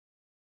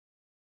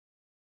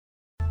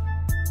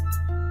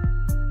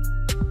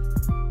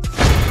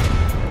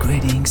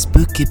Greetings,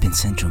 Bookkeeping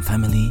Centrum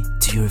family,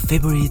 to your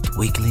favorite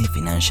weekly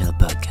financial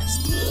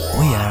podcast.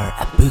 We are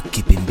a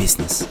bookkeeping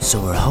business,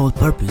 so our whole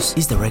purpose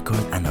is the record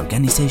and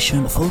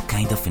organization of all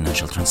kinds of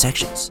financial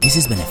transactions. This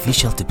is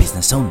beneficial to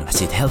business owners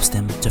as it helps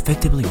them to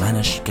effectively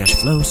manage cash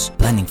flows,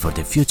 planning for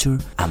the future,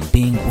 and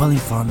being well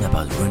informed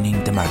about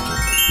running the market.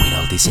 With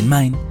all this in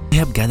mind, we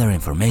have gathered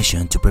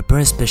information to prepare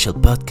a special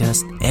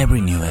podcast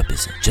every new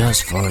episode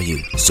just for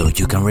you, so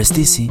you can rest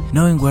easy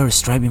knowing we're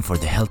striving for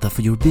the health of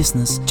your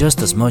business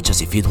just as much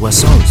as if it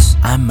was ours.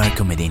 I'm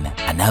Marco Medina,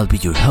 and I'll be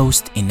your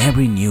host in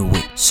every new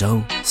week.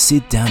 So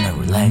sit down and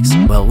relax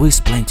while we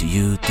explain to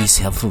you these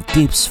helpful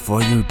tips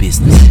for your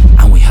business.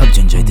 And we hope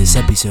you enjoy this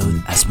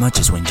episode as much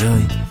as we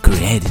enjoy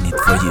creating it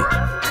for you.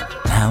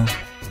 Now,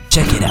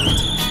 check it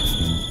out.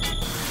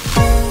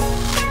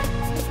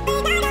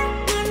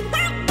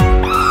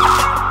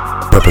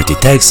 Property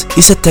tax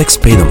is a tax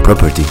paid on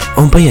property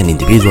owned by an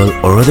individual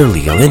or other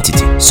legal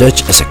entity,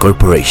 such as a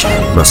corporation.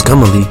 Most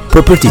commonly,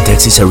 property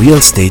tax is a real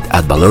estate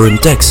ad-valorem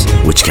tax,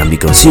 which can be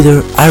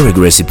considered a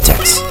regressive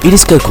tax. It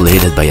is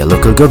calculated by a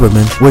local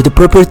government where the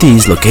property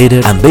is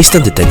located, and based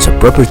on the types of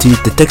property,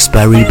 the tax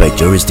vary by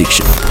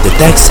jurisdiction. The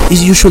tax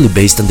is usually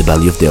based on the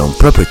value of the owned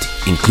property,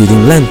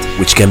 including land,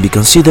 which can be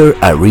considered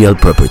a real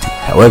property.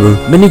 However,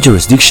 many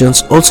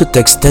jurisdictions also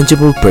tax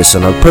tangible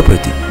personal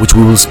property, which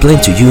we will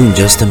explain to you in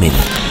just a minute.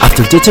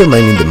 After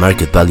determining the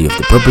market value of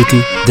the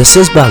property, the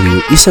assessed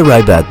value is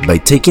arrived at by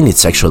taking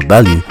its actual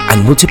value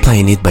and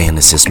multiplying it by an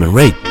assessment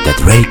rate. That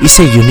rate is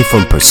a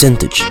uniform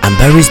percentage and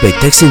varies by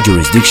taxing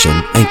jurisdiction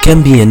and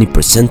can be any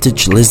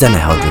percentage less than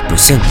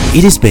 100%.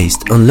 It is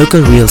based on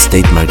local real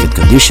estate market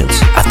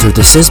conditions. After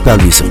the assessed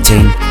value is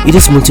obtained, it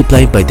is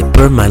multiplied by the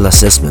per mile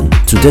assessment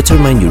to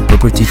determine your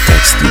property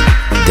tax due.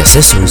 The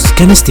assessors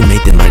can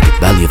estimate the market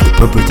value of the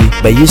property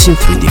by using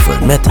three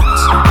different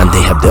methods, and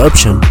they have the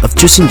option of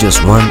choosing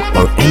just one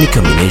or any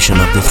combination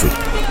of the three.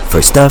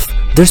 First off,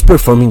 there's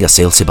performing a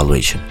sales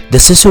evaluation. The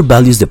assessor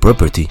values the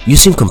property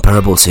using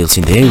comparable sales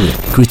in the area.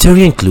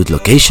 Criteria include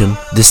location,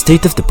 the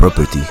state of the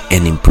property,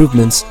 and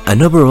improvements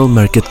and overall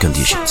market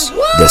conditions.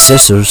 The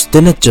assessors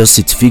then adjust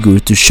its figure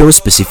to show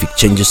specific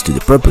changes to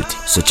the property,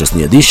 such as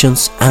new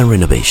additions and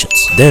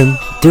renovations. Then,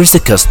 there's the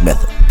cost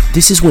method.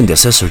 This is when the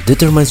assessor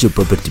determines your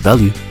property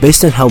value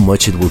based on how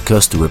much it will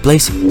cost to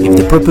replace it. If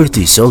the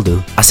property is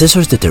older,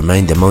 assessors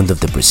determine the amount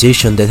of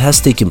depreciation that has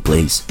taken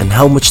place and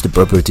how much the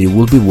property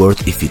will be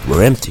worth if it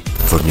were empty.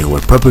 For newer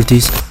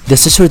properties, the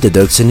assessor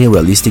deducts any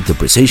realistic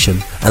depreciation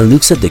and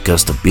looks at the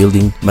cost of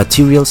building,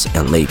 materials,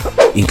 and labor,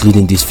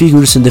 including these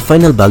figures in the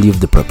final value of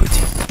the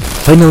property.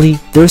 Finally,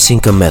 there's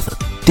income method.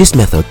 This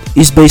method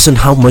is based on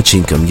how much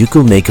income you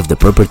could make of the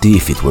property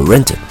if it were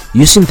rented.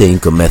 Using the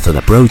income method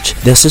approach,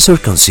 the assessor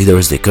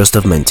considers the cost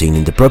of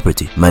maintaining the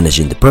property,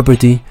 managing the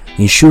property,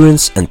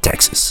 insurance, and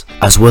taxes,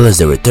 as well as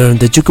the return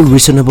that you could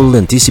reasonably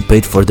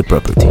anticipate for the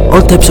property.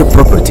 All types of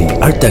property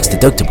are tax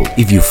deductible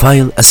if you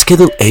file a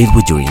Schedule 8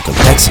 with your income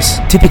taxes.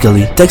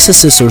 Typically, tax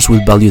assessors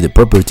will value the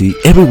property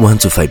every 1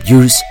 to 5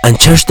 years and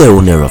charge the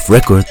owner of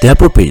record the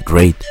appropriate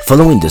rate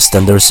following the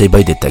standards set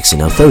by the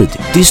taxing authority.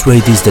 This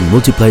rate is then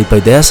multiplied by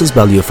the assessed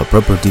value of a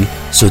property,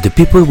 so the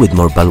people with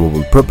more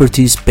valuable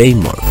properties pay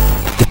more.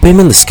 The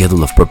payment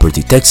schedule of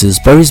property taxes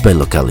varies by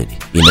locality.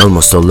 In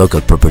almost all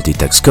local property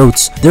tax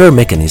codes, there are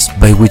mechanisms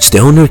by which the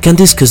owner can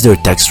discuss their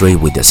tax rate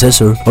with the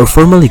assessor or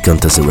formally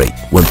contest the rate.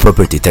 When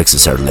property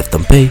taxes are left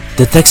unpaid,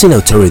 the taxing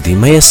authority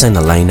may assign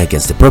a line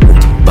against the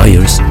property.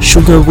 Buyers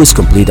should always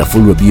complete a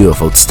full review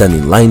of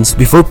outstanding lines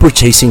before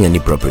purchasing any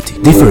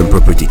property. Different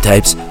property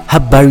types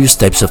have various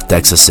types of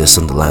tax assessed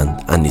on the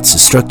land and its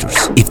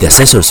structures. If the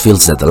assessor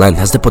feels that the land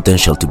has the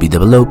potential to be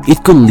developed,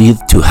 it could lead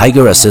to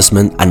higher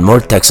assessment and more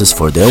taxes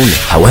for the owner.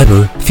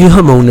 However, few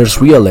homeowners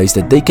realize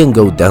that they can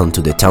go down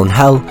to the town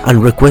hall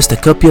and request a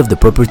copy of the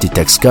property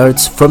tax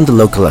cards from the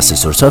local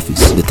assessor's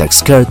office. The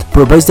tax card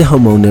provides the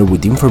homeowner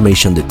with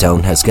information the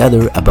town has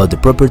gathered about the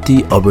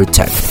property over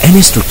time. Any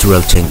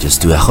structural changes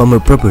to a home or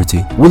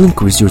property will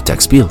increase your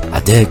tax bill.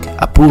 A deck,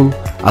 a pool,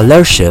 a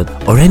large shed,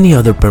 or any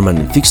other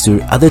permanent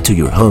fixture added to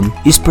your home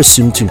is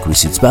presumed to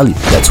increase its value.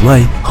 That's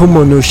why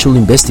homeowners should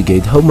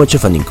investigate how much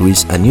of an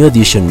increase a new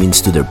addition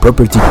means to their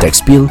property tax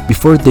bill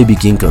before they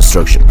begin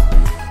construction.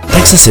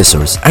 Tax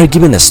assessors are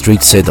given a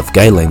strict set of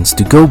guidelines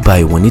to go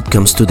by when it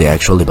comes to the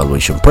actual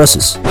evaluation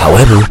process.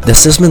 However, the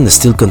assessment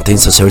still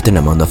contains a certain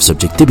amount of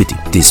subjectivity.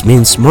 This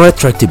means more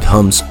attractive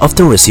homes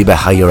often receive a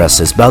higher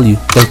assessed value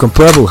than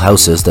comparable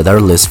houses that are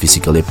less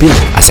physically appealing.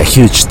 As a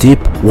huge tip,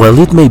 while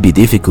it may be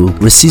difficult,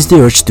 resist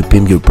the urge to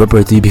pimp your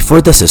property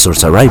before the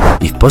assessor's arrival.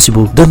 If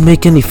possible, don't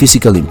make any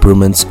physical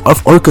improvements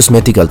or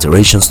cosmetic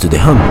alterations to the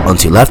home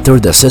until after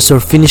the assessor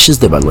finishes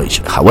the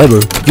evaluation. However,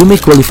 you may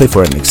qualify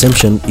for an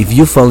exemption if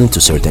you fall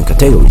into certain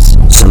categories.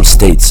 Some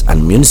states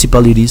and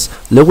municipalities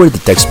lower the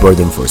tax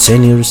burden for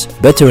seniors,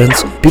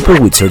 veterans, people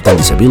with certain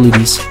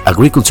disabilities,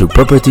 agriculture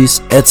properties,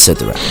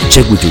 etc.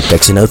 Check with your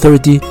taxing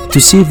authority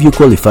to see if you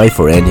qualify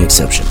for any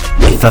exception.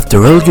 If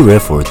after all your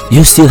effort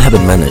you still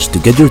haven't managed to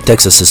get your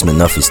tax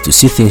assessment office to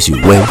see things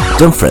your way,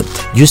 don't fret,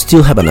 you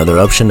still have another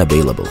option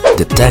available: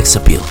 the tax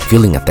appeal.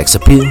 Filing a tax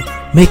appeal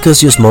may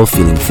cost you a small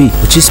filing fee,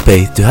 which is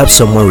paid to have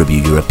someone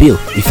review your appeal.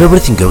 If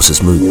everything goes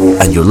smooth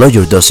and your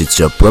lawyer does its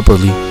job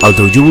properly,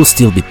 although you will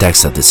still be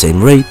taxed at the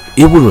same rate,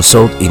 it will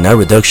result in a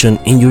reduction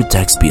in your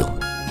tax bill.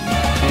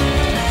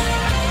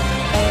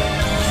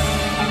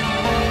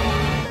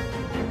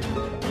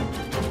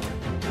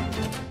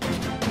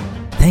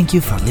 Thank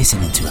you for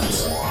listening to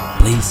us.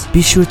 Please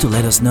be sure to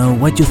let us know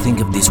what you think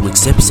of this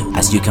week's episode,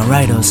 as you can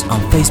write us on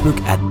Facebook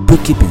at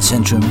Bookkeeping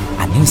Centrum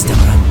and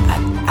Instagram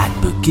at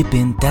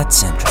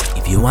bookkeeping.centrum.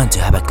 If you want to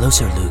have a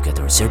closer look at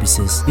our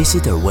services,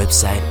 visit our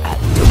website at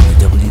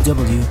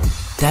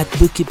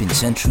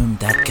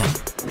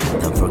www.bookkeepingcentrum.com.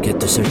 Don't forget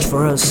to search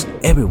for us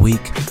every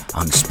week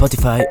on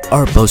Spotify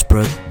or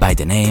Buzzsprout by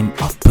the name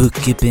of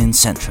Bookkeeping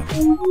Centrum.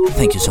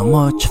 Thank you so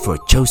much for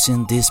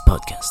choosing this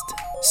podcast.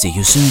 See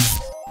you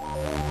soon.